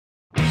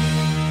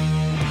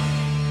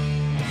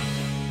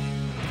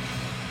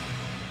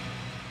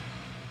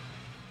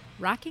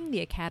Rocking the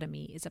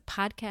Academy is a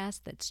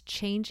podcast that's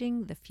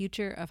changing the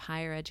future of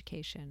higher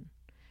education.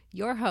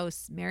 Your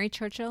hosts, Mary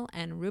Churchill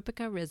and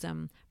Rupika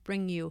Rizam,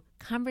 bring you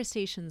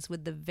conversations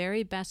with the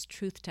very best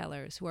truth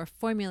tellers who are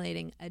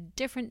formulating a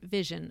different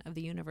vision of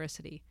the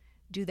university.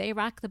 Do they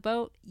rock the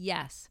boat?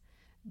 Yes.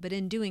 But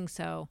in doing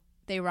so,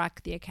 they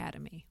rock the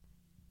Academy.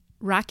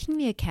 Rocking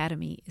the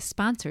Academy is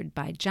sponsored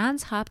by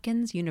Johns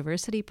Hopkins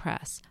University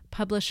Press,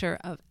 publisher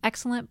of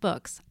excellent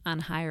books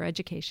on higher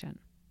education.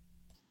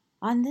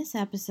 On this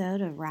episode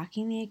of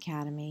Rocking the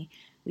Academy,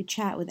 we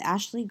chat with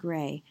Ashley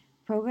Gray,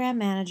 Program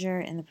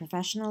Manager in the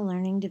Professional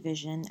Learning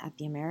Division at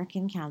the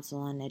American Council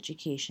on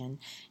Education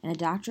and a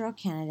doctoral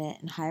candidate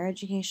in Higher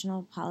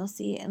Educational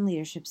Policy and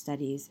Leadership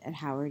Studies at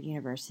Howard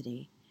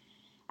University.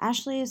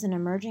 Ashley is an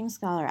emerging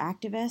scholar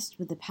activist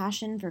with a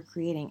passion for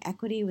creating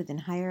equity within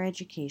higher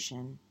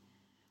education.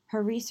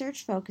 Her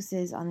research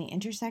focuses on the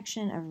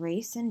intersection of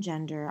race and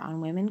gender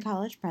on women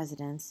college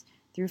presidents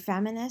through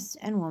feminist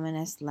and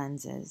womanist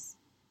lenses.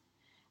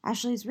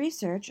 Ashley's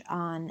research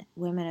on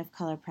women of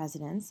color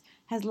presidents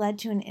has led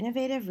to an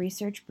innovative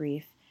research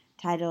brief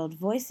titled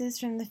Voices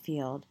from the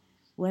Field,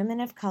 Women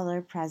of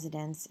Color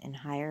Presidents in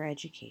Higher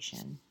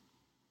Education.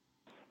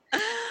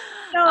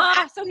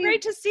 So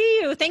great to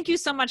see you. Thank you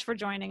so much for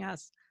joining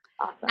us.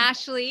 Awesome.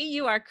 Ashley,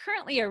 you are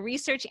currently a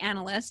research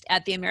analyst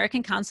at the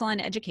American Council on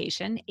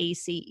Education,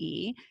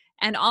 ACE,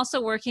 and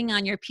also working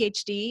on your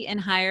PhD in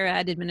higher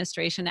ed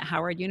administration at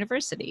Howard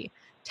University.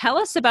 Tell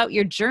us about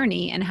your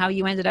journey and how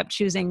you ended up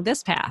choosing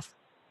this path.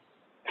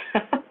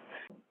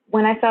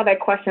 When I saw that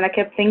question, I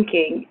kept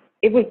thinking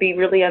it would be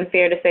really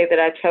unfair to say that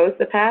I chose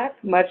the path,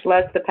 much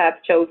less the path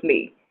chose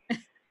me.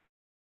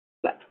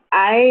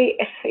 I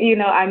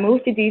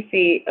moved to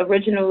DC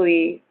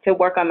originally to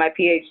work on my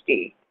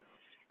PhD.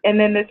 And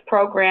then this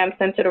program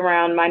centered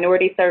around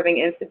minority serving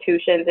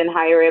institutions and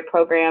higher ed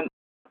program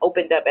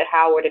opened up at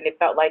Howard, and it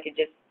felt like it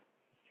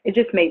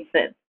just made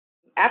sense.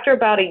 After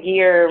about a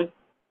year,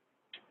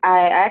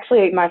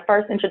 my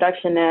first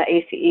introduction to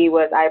ACE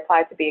was I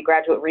applied to be a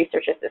graduate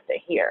research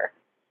assistant here.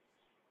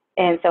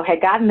 And so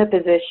had gotten the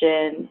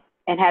position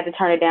and had to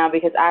turn it down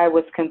because I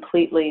was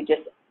completely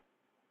just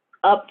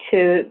up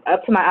to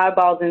my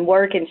eyeballs in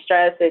work and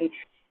stress and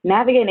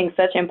navigating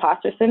such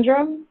imposter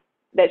syndrome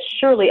that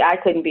surely I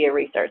couldn't be a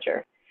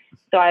researcher.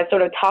 So I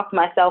sort of talked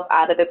myself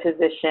out of the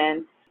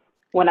position.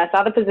 When I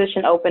saw the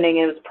position opening,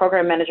 it was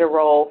program manager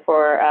role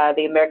for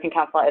the American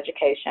Council on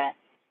Education,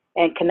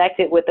 and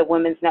connected with the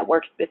Women's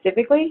Network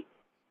specifically,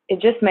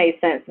 it just made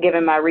sense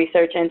given my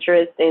research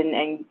interest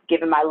and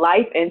given my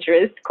life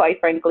interest, quite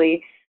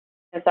frankly.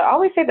 And so I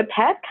always say the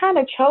path kind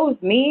of chose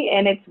me,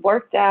 and it's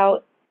worked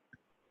out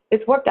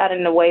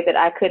in a way that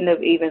I couldn't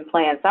have even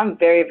planned. So I'm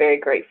very, very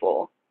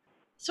grateful.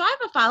 So I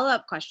have a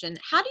follow-up question.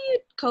 How do you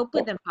cope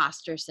with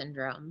imposter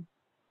syndrome?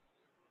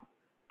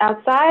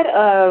 Outside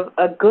of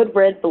a good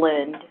red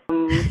blend,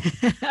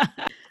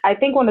 I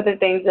think one of the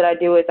things that I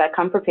do is I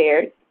come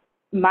prepared.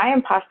 My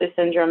imposter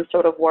syndrome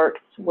sort of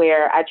works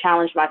where I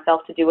challenge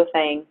myself to do a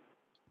thing.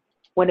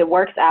 When it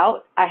works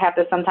out, I have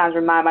to sometimes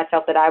remind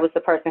myself that I was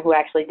the person who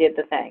actually did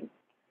the thing.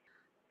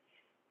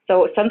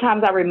 So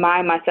sometimes I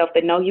remind myself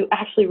that, no, you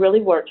actually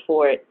really worked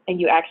for it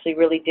and you actually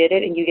really did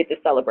it, and you get to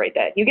celebrate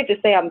that. You get to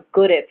say I'm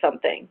good at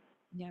something.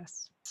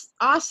 Yes.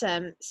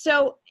 Awesome.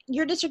 So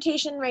your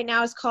dissertation right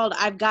now is called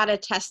I've Got a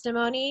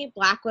Testimony,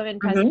 Black Women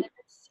Presidents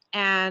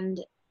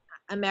and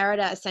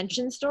Emerita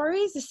Ascension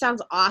Stories. This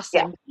sounds awesome.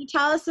 Yeah. Can you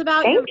tell us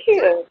about Thank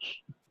you.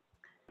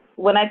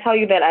 When I tell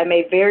you that I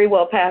may very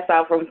well pass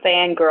out from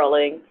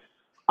fangirling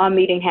on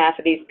meeting half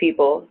of these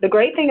people. The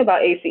great thing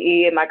about ACE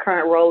in my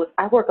current role is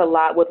I work a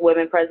lot with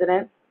women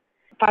presidents.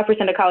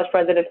 5% of college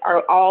presidents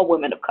are all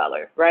women of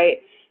color,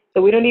 right?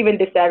 So we don't even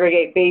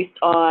disaggregate based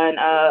on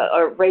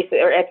or race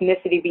or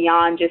ethnicity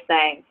beyond just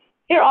saying,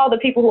 here are all the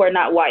people who are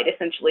not white,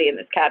 essentially, in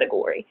this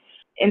category.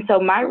 And so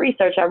my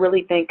research, I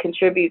really think,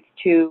 contributes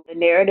to the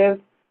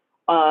narrative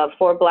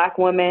for Black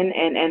women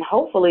and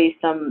hopefully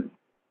some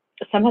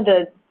of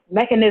the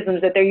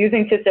mechanisms that they're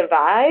using to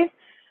survive.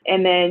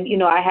 And then,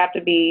 I have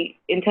to be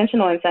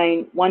intentional in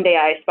saying one day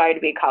I aspire to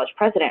be a college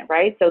president,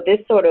 right? So this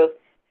sort of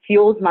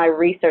fuels my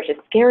research, as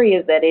scary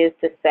as that is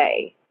to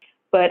say.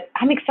 But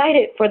I'm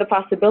excited for the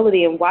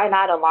possibility, and why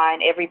not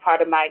align every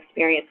part of my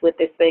experience with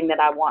this thing that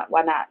I want?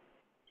 Why not?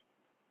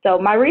 So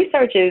my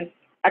research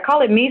I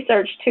call it me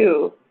search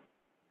too.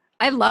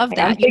 I love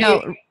that.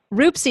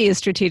 Rupsi is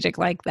strategic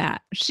like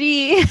that.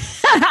 I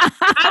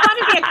want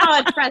to be a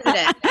college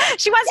president.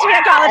 She wants to be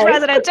a college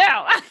president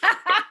too.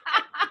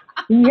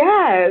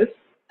 Yes.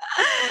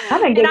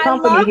 I'm in good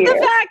company I love here. the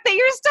fact that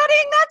you're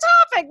studying that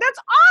topic. That's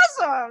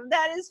awesome.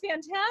 That is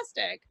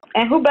fantastic.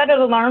 And who better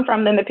to learn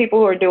from than the people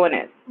who are doing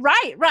it?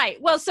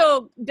 Right. Well,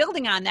 so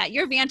building on that,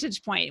 your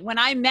vantage point, when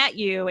I met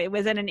you, it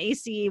was at an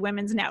ACE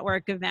Women's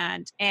Network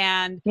event.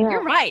 And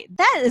You're right.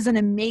 That is an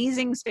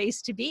amazing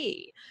space to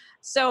be.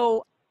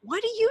 So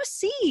what do you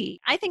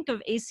see? I think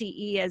of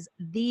ACE as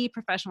the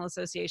professional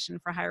association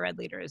for higher ed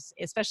leaders,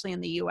 especially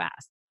in the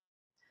U.S.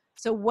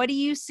 So what do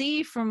you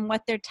see from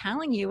what they're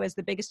telling you as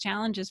the biggest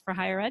challenges for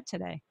higher ed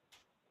today?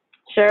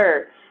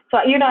 Sure. So,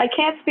 I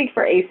can't speak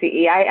for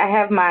ACE. I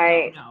have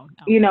my,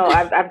 No.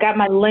 I've got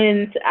my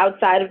lens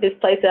outside of this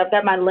place. I've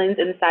got my lens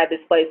inside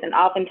this place. And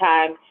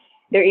oftentimes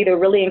they're either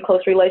really in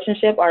close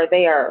relationship or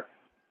they are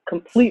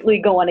completely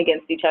going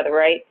against each other,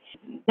 right?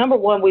 Number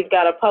one, we've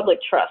got a public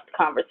trust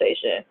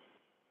conversation.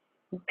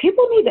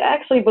 People need to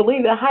actually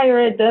believe that higher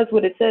ed does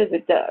what it says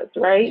it does,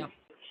 right? Yep.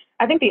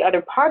 I think the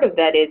other part of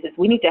that is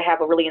we need to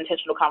have a really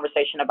intentional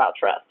conversation about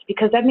trust,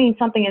 because that means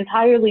something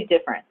entirely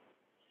different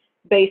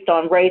based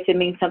on race. It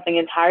means something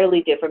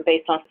entirely different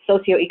based on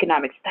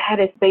socioeconomic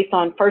status, based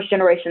on first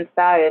generation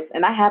status.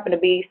 And I happen to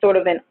be sort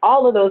of in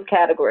all of those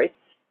categories.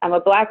 I'm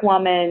a Black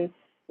woman.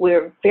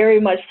 We're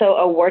very much so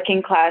a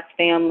working class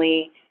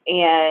family.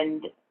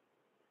 And,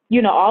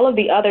 all of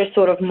the other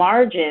sort of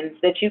margins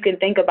that you can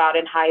think about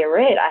in higher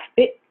ed, I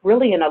fit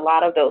really in a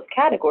lot of those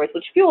categories,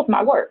 which fuels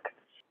my work.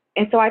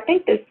 And so I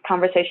think this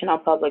conversation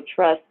on public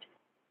trust,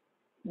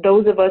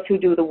 those of us who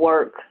do the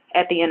work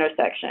at the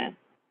intersection,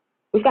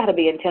 we've got to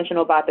be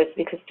intentional about this,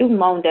 because student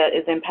loan debt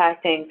is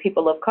impacting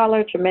people of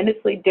color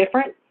tremendously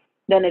different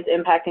than it's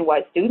impacting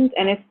white students.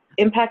 And it's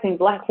impacting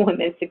Black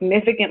women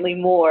significantly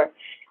more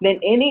than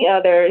any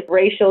other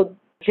racial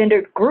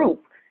gendered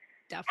group.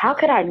 Definitely. How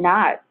could I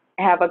not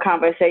have a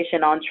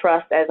conversation on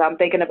trust as I'm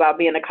thinking about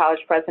being a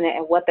college president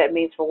and what that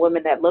means for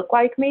women that look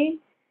like me,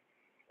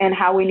 and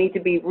how we need to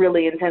be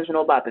really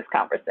intentional about this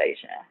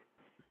conversation?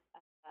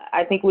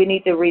 I think we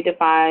need to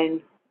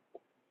redefine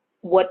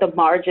what the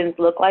margins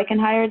look like in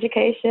higher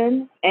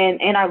education,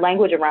 and our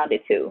language around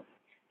it too.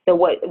 So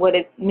what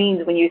it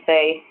means when you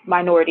say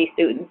minority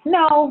students.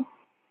 No,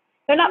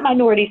 they're not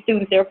minority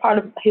students. They're part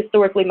of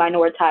historically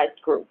minoritized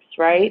groups,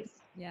 right?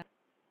 Yeah.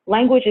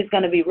 Language is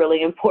going to be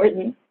really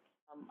important.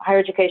 Higher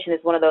education is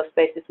one of those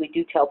spaces we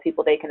do tell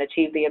people they can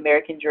achieve the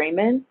American dream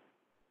in.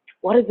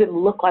 What does it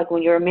look like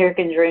when your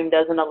American dream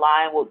doesn't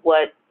align with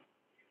what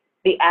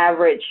the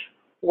average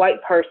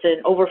white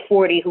person over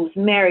 40 who's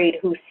married,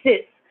 who's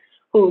cis,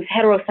 who's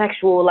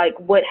heterosexual, like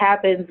what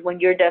happens when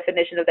your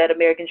definition of that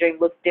American dream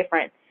looks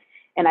different?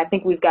 And I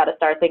think we've got to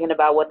start thinking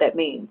about what that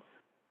means.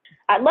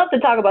 I'd love to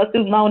talk about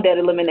student loan debt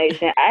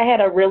elimination. I had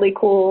a really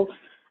cool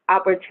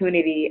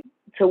opportunity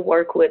to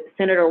work with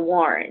Senator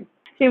Warren.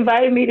 She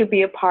invited me to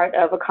be a part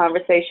of a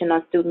conversation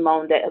on student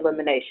loan debt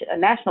elimination, a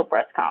national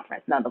press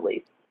conference nonetheless.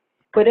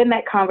 But in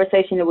that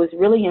conversation, it was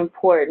really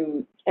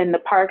important, and the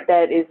part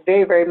that is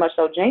very, very much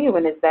so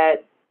genuine is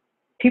that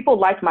people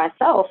like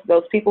myself,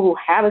 those people who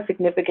have a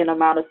significant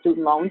amount of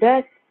student loan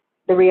debt,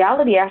 the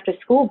reality after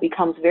school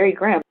becomes very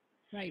grim.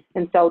 Right.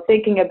 And so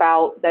thinking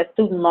about that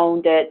student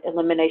loan debt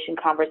elimination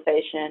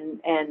conversation,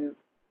 and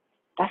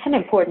that's an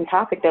important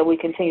topic that we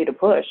continue to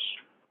push.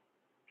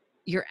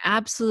 You're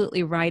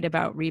absolutely right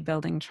about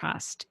rebuilding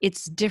trust.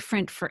 It's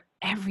different for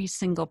every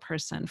single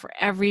person, for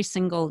every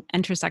single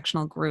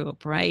intersectional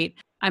group, right?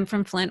 I'm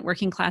from Flint,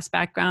 working class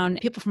background.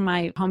 People from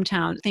my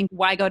hometown think,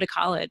 why go to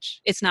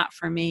college? It's not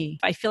for me.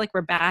 I feel like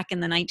we're back in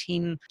the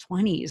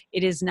 1920s.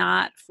 It is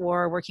not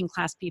for working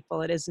class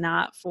people. It is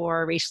not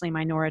for racially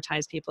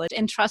minoritized people.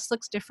 And trust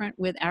looks different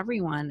with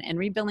everyone. And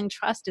rebuilding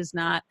trust is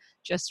not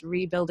just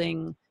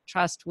rebuilding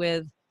trust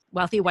with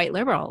wealthy white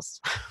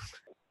liberals.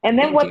 And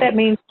then what that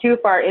means too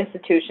for our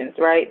institutions,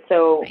 right?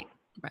 So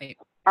right.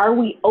 Are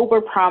we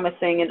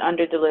over-promising and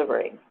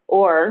under-delivering?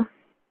 Or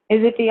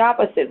is it the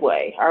opposite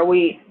way? Are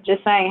we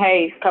just saying,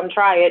 hey, come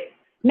try it?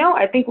 No,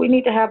 I think we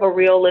need to have a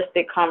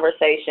realistic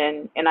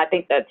conversation, and I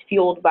think that's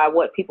fueled by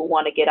what people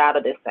want to get out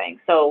of this thing.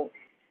 So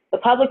the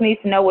public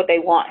needs to know what they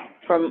want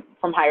from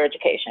higher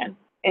education.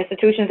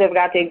 Institutions have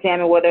got to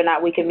examine whether or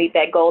not we can meet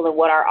that goal and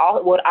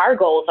what our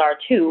goals are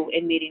too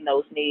in meeting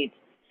those needs.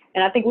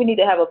 And I think we need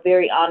to have a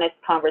very honest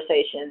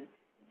conversation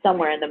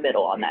somewhere in the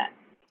middle on that.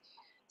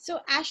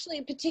 So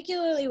Ashley,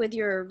 particularly with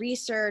your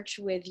research,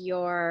 with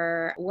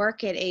your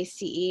work at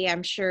ACE,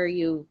 I'm sure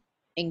you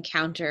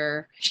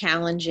encounter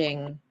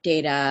challenging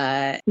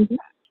data. Mm-hmm.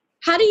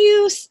 How do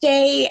you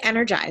stay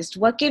energized?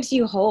 What gives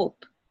you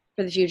hope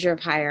for the future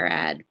of higher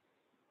ed?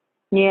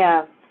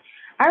 Yeah,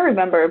 I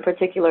remember in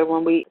particular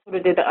when we sort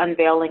of did the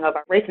unveiling of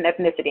our race and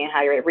ethnicity in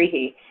higher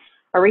ed,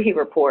 our RIHE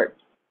report.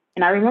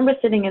 And I remember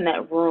sitting in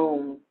that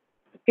room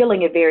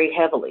feeling it very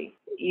heavily.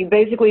 You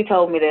basically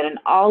told me that in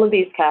all of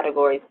these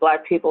categories,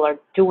 Black people are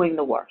doing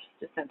the worst,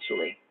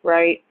 essentially,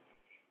 right?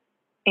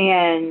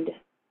 And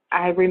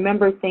I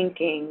remember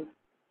thinking,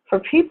 for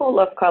people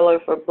of color,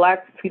 for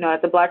Black, as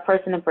a Black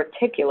person in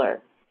particular,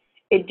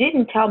 it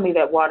didn't tell me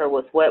that water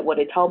was wet. What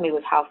it told me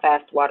was how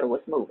fast water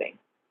was moving.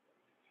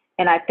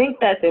 And I think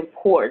that's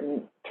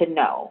important to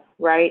know,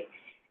 right?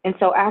 And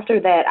so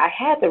after that, I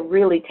had to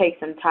really take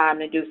some time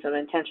to do some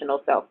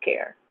intentional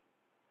self-care.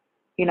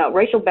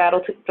 Racial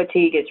battle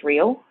fatigue is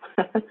real.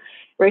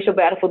 Racial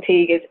battle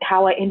fatigue is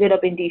how I ended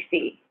up in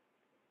DC.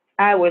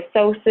 I was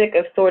so sick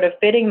of sort of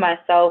fitting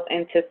myself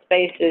into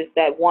spaces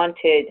that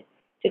wanted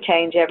to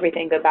change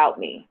everything about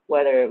me,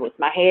 whether it was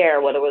my hair,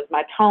 whether it was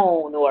my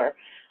tone, or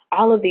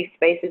all of these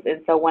spaces.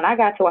 And so when I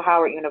got to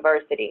Howard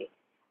University,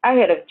 I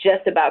had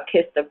just about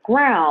kissed the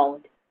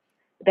ground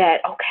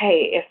that,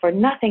 okay, if for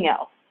nothing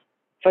else,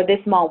 for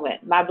this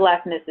moment, my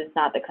Blackness is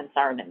not the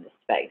concern in this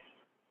space.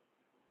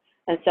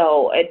 And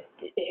so,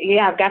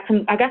 I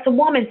got some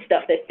woman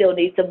stuff that still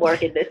needs some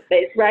work in this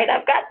space, right?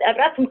 I've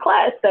got some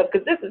class stuff,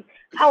 because this is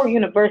Howard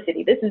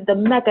University. This is the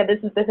Mecca. This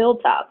is the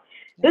hilltop.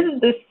 This is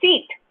the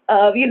seat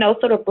of,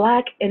 sort of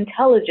Black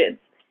intelligence.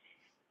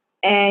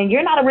 And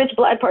you're not a rich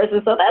Black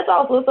person, so that's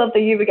also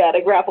something you've got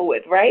to grapple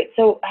with, right?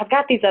 So I've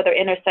got these other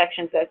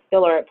intersections that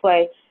still are at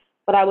play,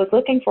 but I was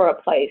looking for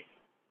a place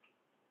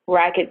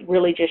where I could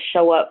really just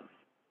show up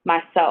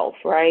myself,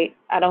 right?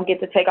 I don't get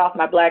to take off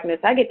my Blackness.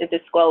 I get to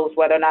disclose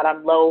whether or not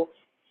I'm low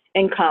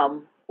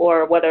income,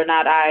 or whether or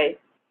not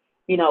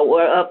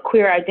or a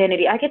queer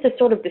identity. I get to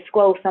sort of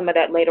disclose some of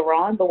that later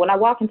on. But when I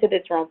walk into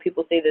this room,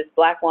 people see this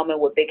Black woman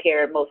with big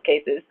hair in most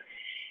cases.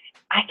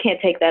 I can't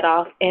take that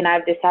off, and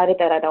I've decided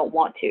that I don't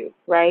want to,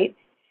 right?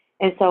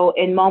 And so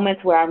in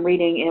moments where I'm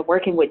reading and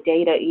working with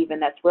data even,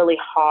 that's really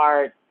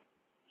hard,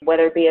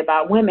 whether it be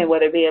about women,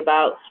 whether it be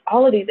about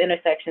all of these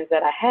intersections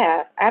that I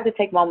have to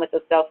take moments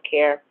of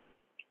self-care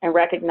and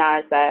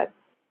recognize that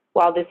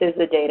while this is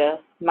the data,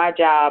 my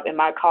job and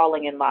my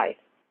calling in life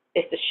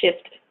is to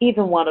shift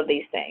even one of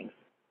these things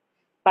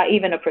by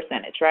even a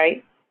percentage,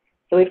 right?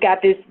 So we've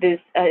got this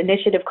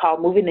initiative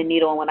called Moving the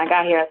Needle. And when I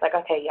got here, I was like,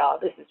 okay, y'all,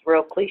 this is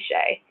real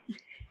cliche.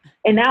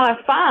 And now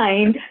I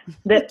find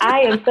that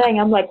I am saying,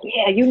 I'm like,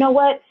 yeah, you know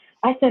what?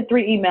 I sent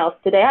 3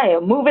 emails today. I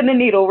am moving the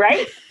needle,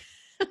 right?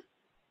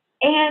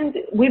 And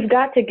we've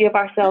got to give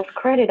ourselves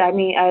credit. I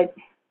mean,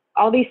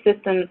 all these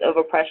systems of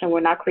oppression were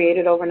not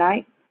created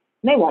overnight.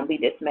 They won't be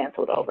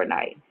dismantled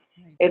overnight.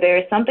 If there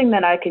is something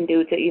that I can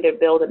do to either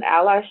build an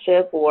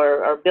allyship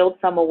or build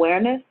some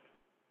awareness,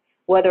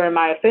 whether in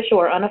my official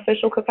or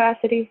unofficial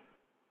capacity,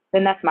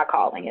 then that's my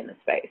calling in the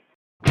space.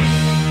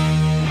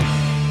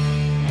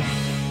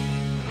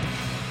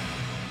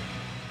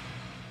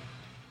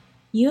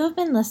 You have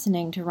been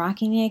listening to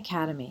Rocking the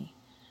Academy.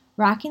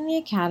 Rocking the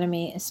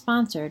Academy is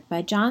sponsored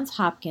by Johns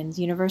Hopkins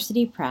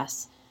University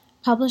Press,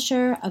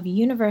 publisher of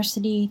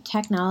University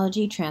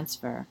Technology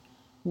Transfer.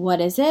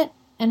 What is it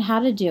and how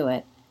to do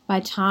it?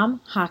 By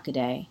Tom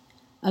Hockaday.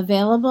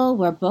 Available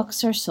where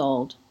books are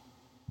sold.